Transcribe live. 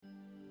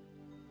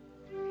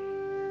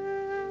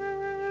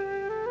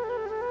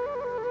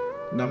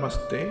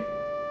Namaste.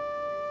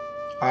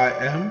 I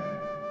am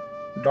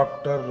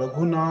Dr.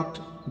 Raghunath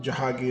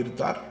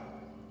Jahagirdar,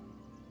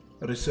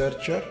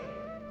 researcher,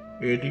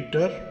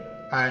 editor,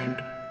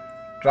 and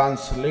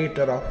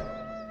translator of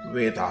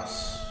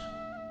Vedas.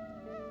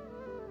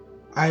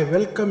 I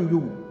welcome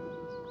you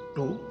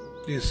to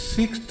the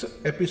 6th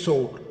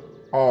episode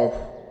of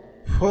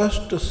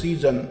first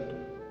season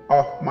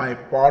of my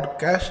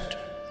podcast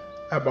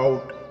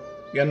about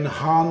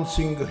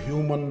enhancing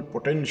human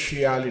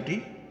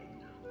potentiality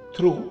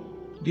through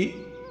the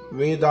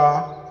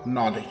Veda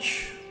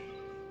knowledge.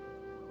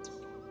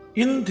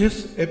 In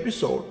this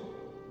episode,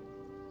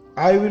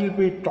 I will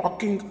be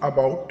talking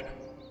about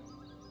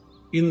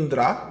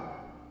Indra,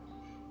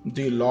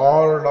 the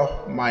Lord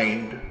of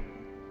Mind.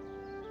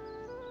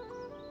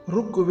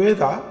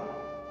 Rigveda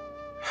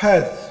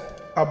has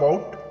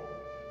about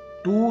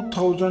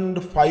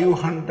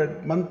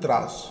 2500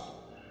 mantras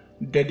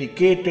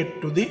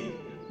dedicated to the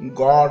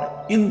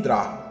god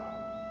Indra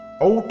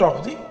out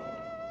of the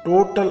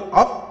total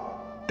of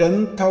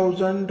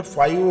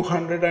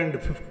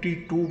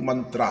 10,552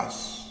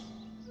 mantras.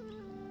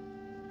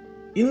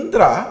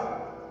 Indra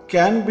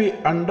can be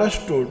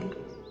understood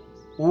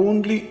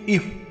only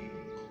if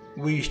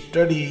we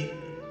study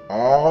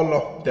all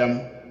of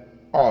them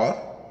or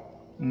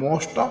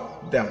most of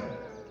them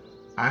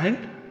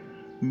and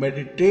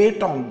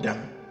meditate on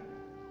them.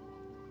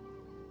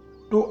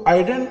 To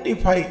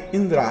identify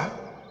Indra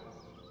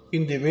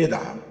in the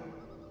Veda,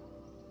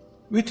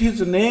 with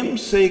his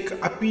namesake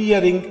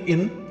appearing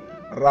in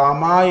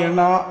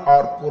Ramayana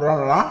or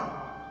Purana,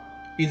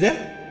 is a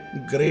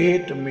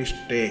great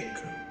mistake.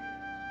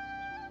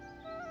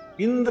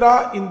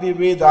 Indra in the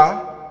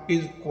Veda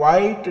is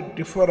quite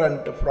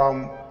different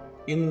from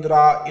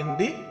Indra in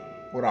the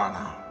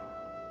Purana.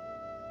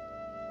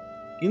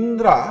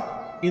 Indra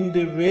in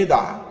the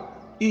Veda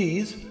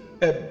is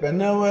a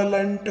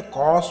benevolent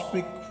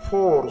cosmic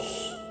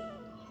force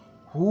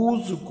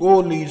whose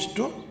goal is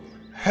to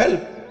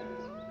help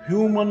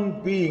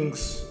human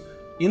beings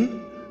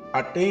in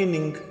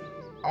attaining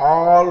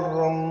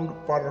all-round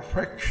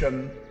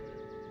perfection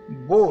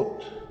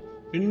both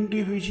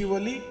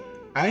individually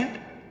and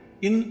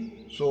in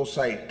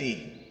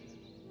society.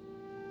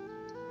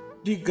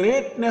 The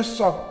greatness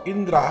of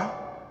Indra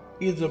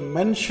is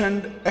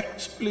mentioned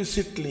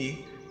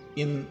explicitly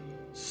in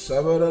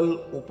several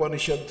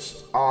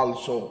Upanishads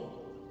also.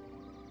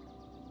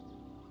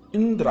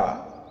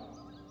 Indra,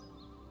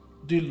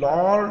 the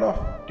Lord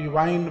of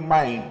Divine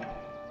Mind,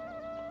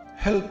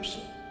 helps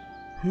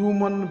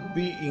human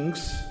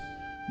beings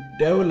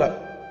develop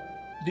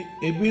the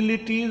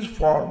abilities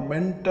for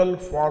mental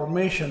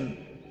formation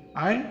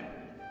and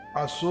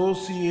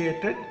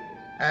associated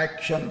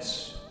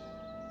actions.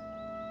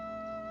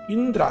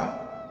 Indra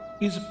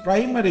is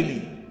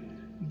primarily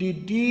the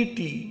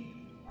deity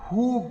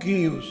who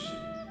gives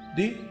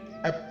the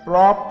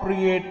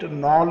appropriate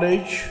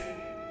knowledge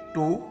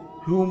to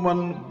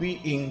human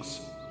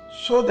beings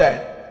so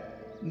that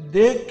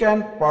they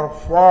can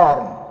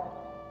perform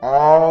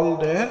all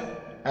their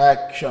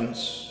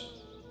actions.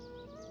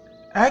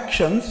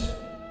 Actions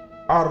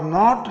are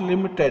not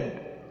limited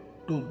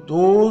to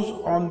those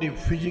on the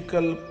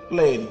physical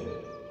plane,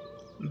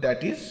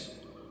 that is,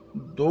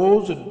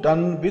 those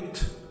done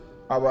with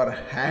our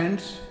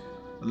hands,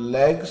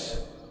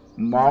 legs,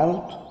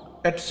 mouth,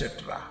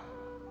 etc.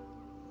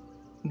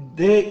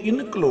 They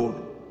include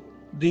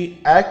the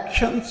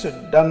actions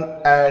done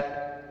at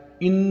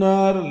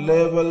inner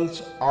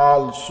levels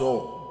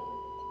also,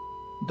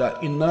 the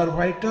inner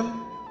vital,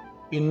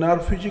 inner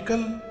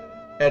physical,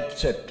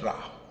 etc.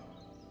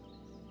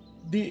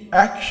 The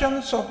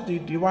actions of the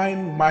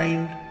divine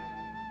mind,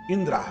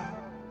 Indra,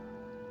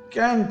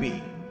 can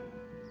be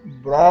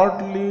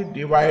broadly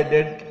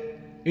divided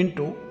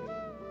into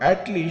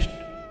at least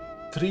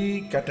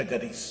 3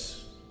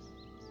 categories.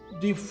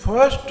 The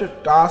first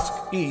task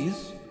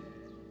is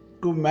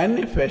to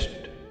manifest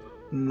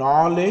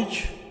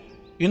knowledge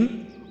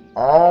in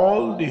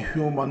all the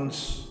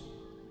humans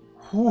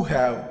who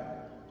have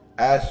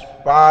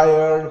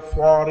aspired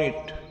for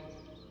it.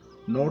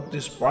 Note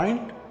this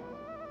point.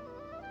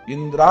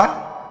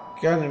 Indra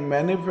can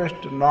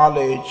manifest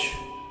knowledge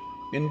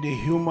in the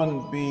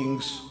human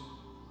beings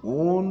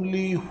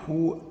only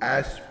who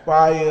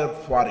aspire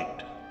for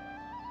it.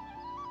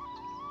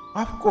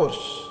 Of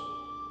course,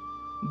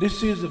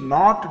 this is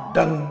not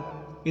done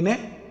in a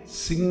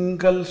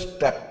single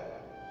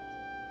step.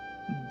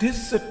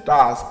 This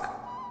task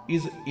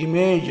is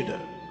imaged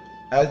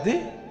as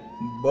the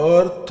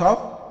birth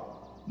of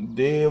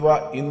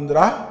Deva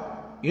Indra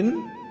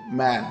in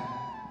man.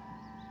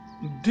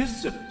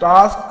 This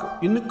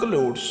task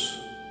includes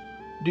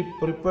the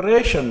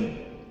preparation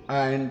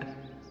and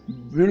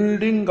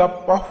building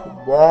up of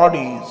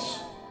bodies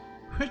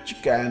which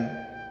can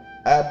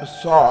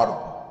absorb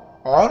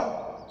or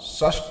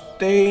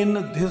sustain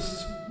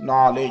this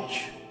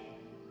knowledge.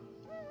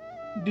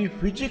 The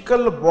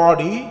physical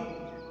body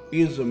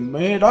is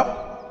made of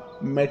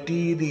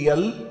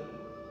material,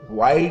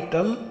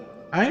 vital,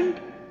 and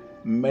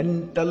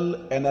mental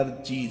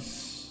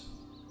energies.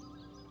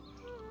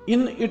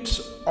 In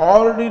its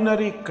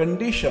ordinary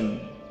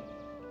condition,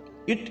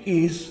 it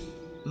is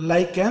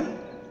like an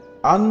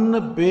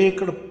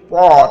unbaked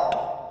pot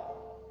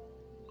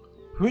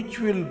which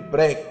will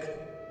break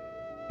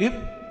if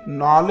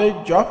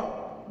knowledge of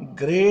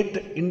great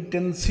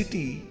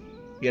intensity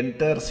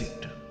enters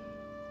it.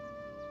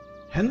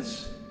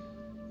 Hence,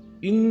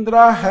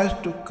 Indra has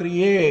to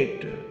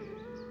create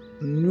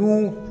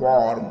new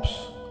forms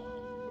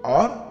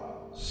or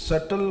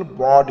subtle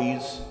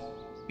bodies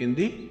in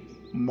the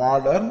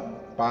modern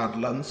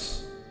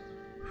parlance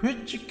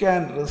which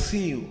can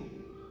receive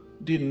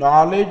the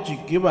knowledge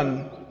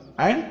given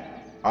and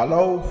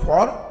allow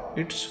for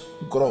its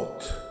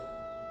growth.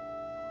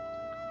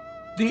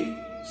 The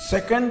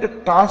second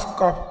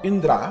task of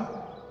Indra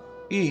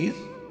is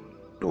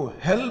to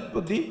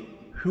help the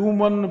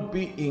human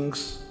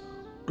beings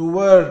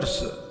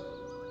towards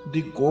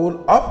the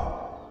goal of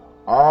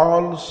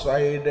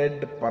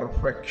all-sided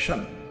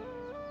perfection,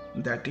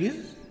 that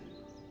is,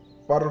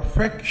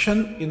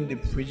 perfection in the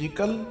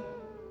physical,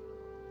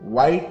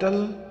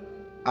 vital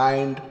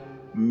and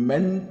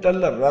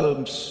mental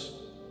realms,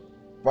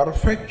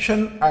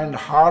 perfection and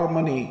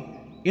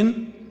harmony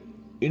in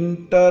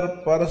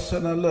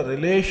interpersonal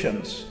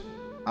relations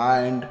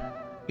and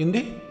in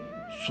the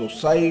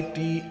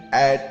society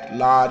at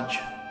large,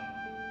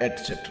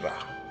 etc.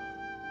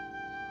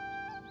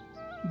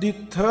 The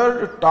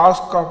third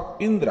task of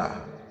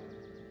Indra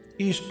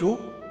is to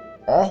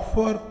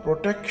offer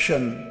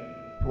protection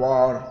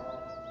for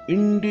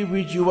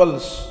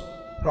individuals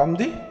from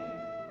the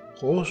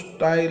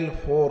hostile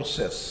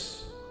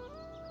forces.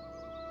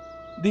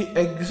 The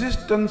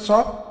existence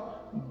of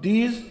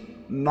these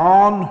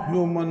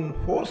non-human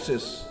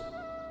forces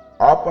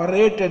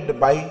operated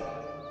by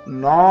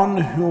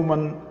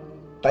non-human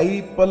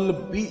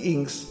typal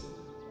beings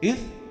is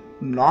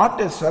not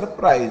a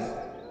surprise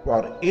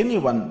for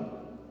anyone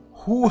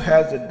who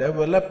has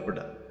developed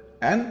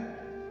an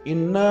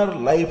inner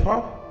life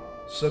of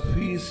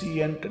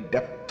sufficient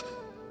depth.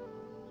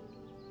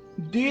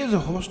 These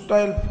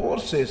hostile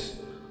forces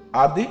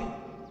are the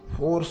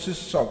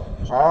forces of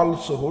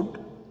falsehood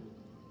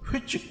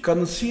which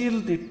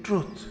conceal the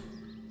truth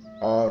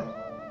or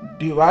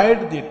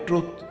divide the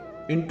truth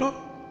into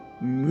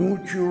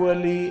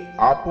mutually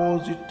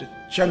opposite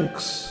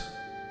chunks.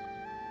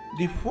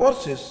 The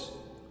forces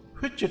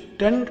which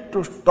tend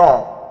to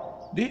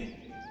stop the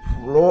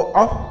flow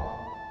of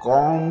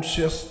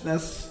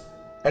consciousness,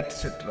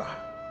 etc.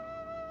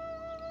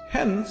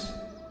 Hence,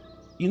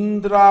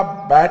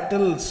 Indra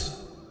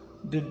battles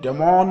the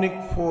demonic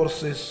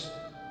forces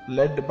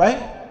led by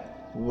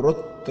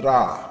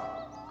Vrutra,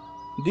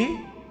 the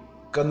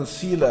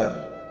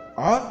concealer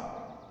or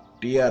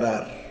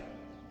terror.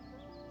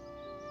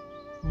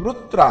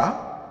 Vrutra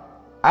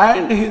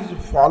and his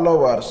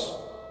followers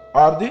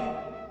or the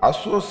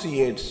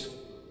associates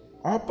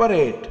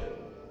operate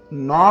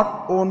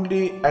not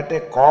only at a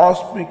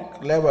cosmic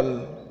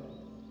level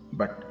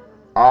but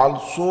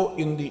also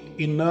in the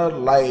inner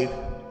life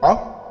of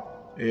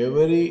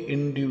every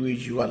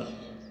individual.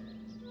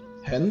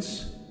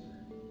 Hence,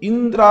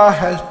 Indra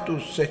has to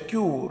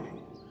secure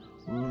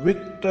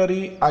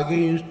victory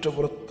against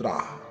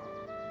Vrutra,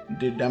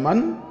 the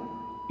demon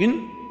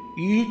in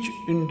each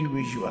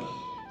individual.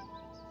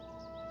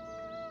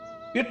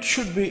 It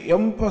should be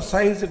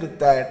emphasized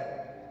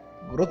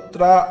that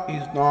Vrutra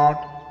is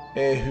not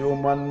a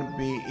human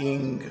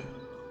being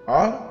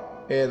or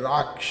a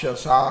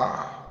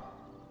Rakshasa.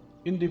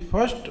 In the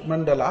first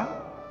mandala,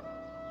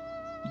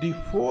 the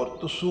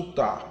fourth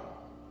sukta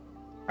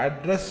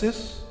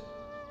addresses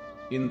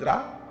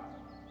Indra.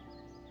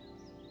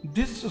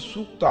 This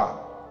sukta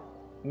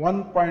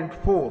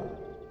 1.4,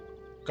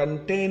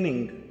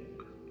 containing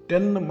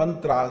 10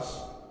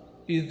 mantras,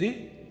 is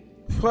the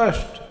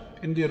first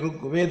in the Rig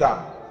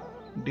Veda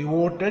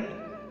devoted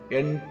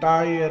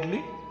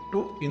entirely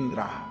to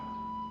Indra.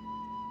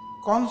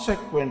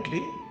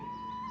 Consequently,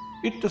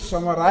 it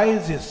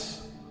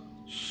summarizes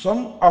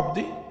some of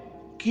the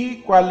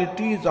key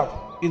qualities of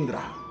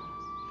Indra,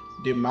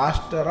 the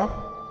master of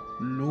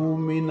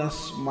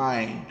luminous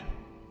mind.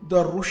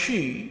 The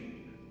Rishi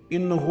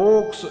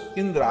invokes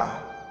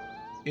Indra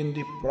in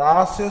the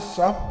process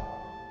of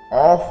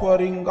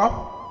offering of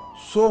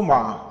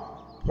Soma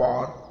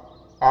for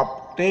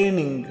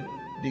obtaining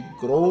the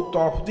growth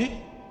of the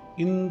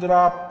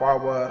Indra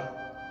power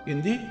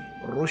in the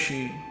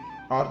Rishi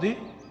or the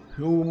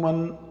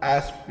human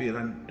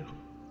aspirant.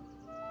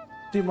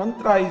 The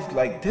mantra is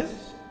like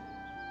this: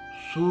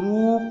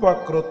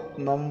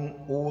 Surupakritnam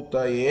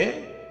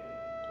utaye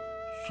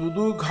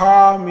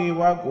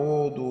Sudughamiva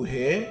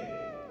goduhe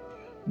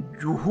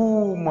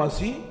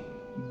Juhumasi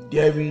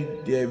Devi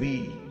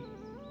Devi.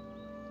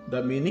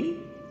 The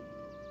meaning: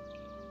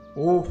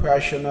 O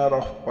fashioner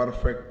of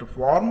perfect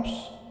forms,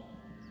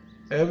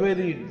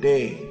 every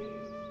day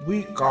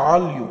we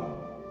call you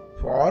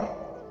for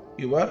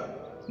your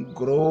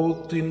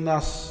growth in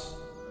us,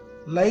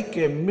 like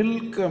a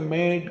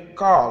milkmaid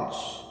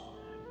calls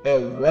a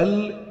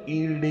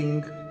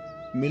well-yielding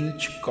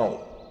milch cow.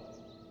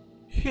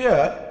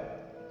 Here,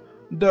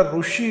 the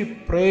Rishi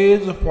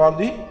prays for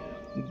the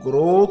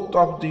growth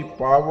of the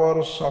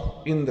powers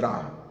of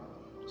Indra,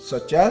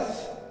 such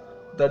as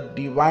the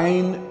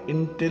divine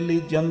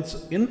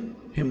intelligence in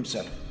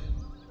himself.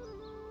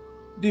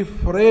 The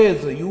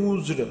phrase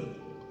used,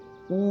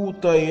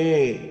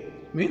 Utaye,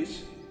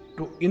 means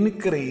to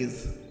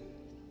increase,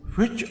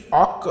 which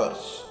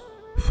occurs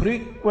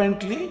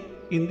frequently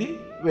in the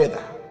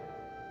Veda.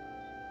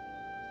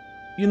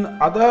 In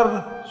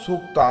other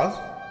suktas,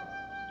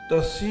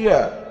 the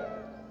seer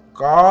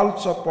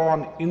calls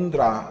upon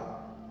Indra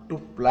to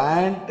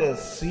plant a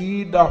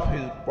seed of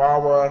his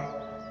power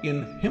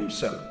in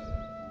himself,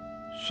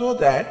 so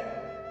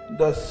that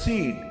the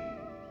seed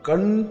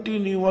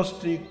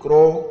continuously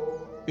grow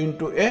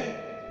into a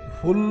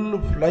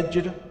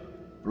full-fledged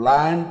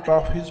plant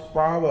of his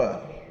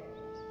power.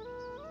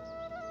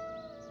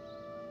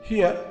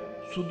 Here,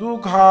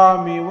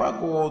 Sudughamiva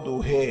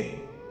Goduhe.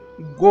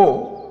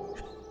 Go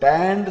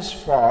stands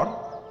for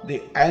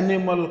the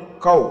animal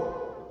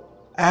cow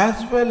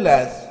as well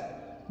as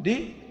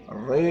the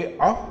ray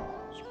of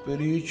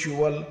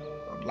spiritual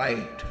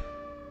light.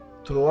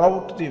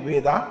 Throughout the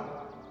Veda,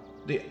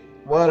 the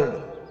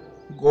word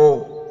go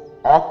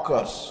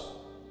occurs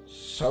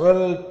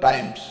several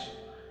times,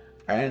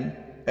 and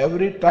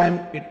every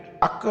time it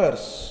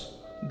occurs,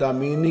 the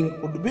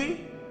meaning would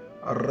be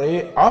a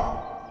ray of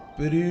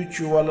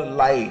spiritual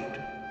light.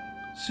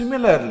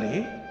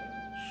 Similarly,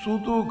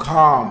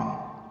 Sudugham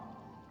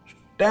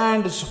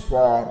stands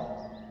for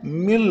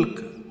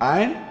milk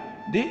and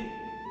the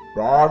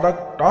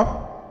product of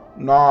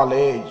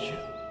knowledge.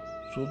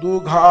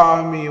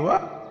 Sudughamiva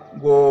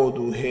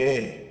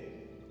Goduhe.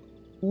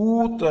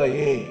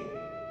 Utaye.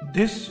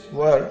 This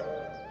word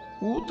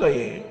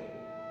Utaye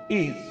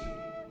is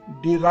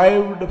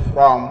derived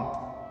from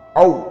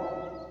Au,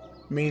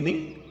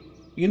 meaning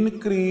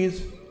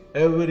increase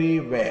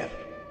everywhere.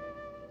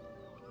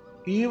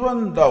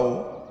 Even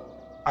though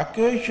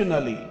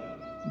occasionally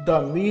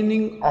the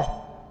meaning of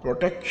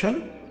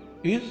protection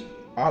is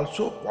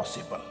also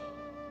possible.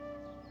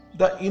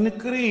 The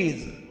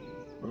increase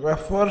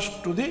refers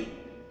to the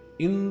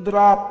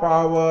Indra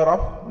power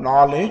of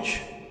knowledge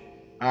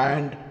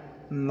and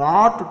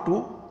not to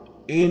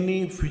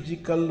any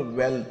physical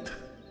wealth.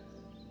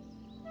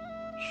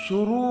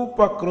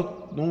 Surupa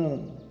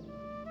Krutnu.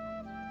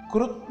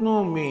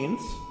 Krutnu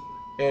means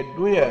a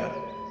doer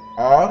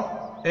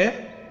or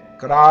a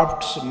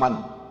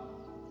craftsman.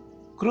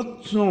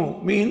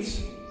 Krutnu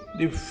means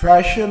the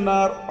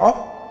fashioner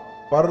of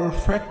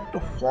perfect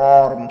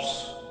forms,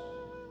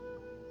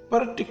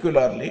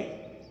 particularly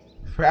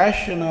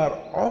fashioner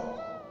of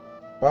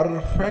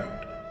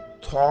perfect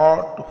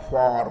thought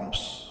forms.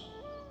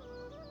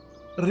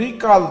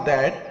 Recall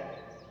that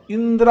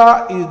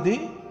Indra is the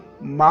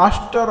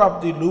master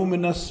of the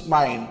luminous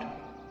mind.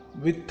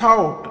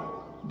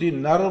 Without the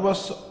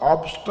nervous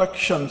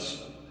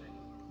obstructions,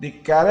 the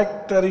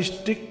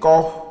characteristic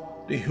of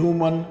the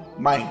human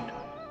mind.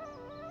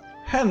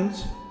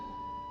 Hence,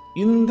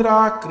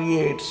 Indra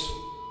creates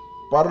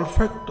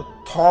perfect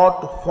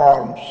thought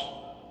forms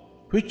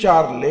which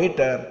are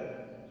later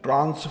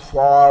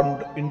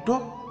transformed into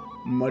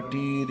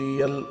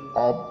material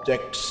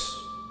objects.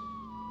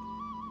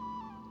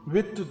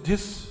 With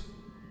this,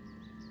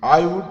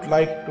 I would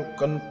like to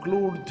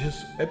conclude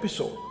this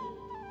episode.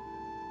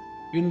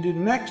 In the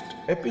next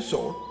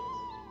episode,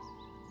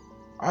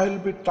 I will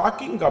be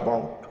talking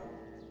about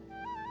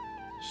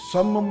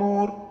some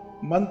more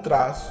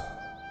mantras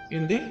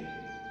in the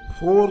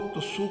fourth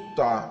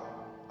sukta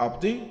of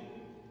the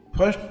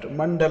first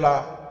mandala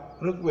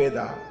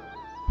Rigveda,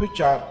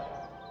 which are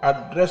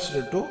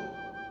addressed to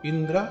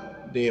Indra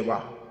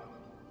Deva.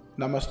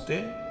 Namaste.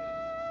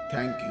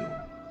 Thank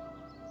you.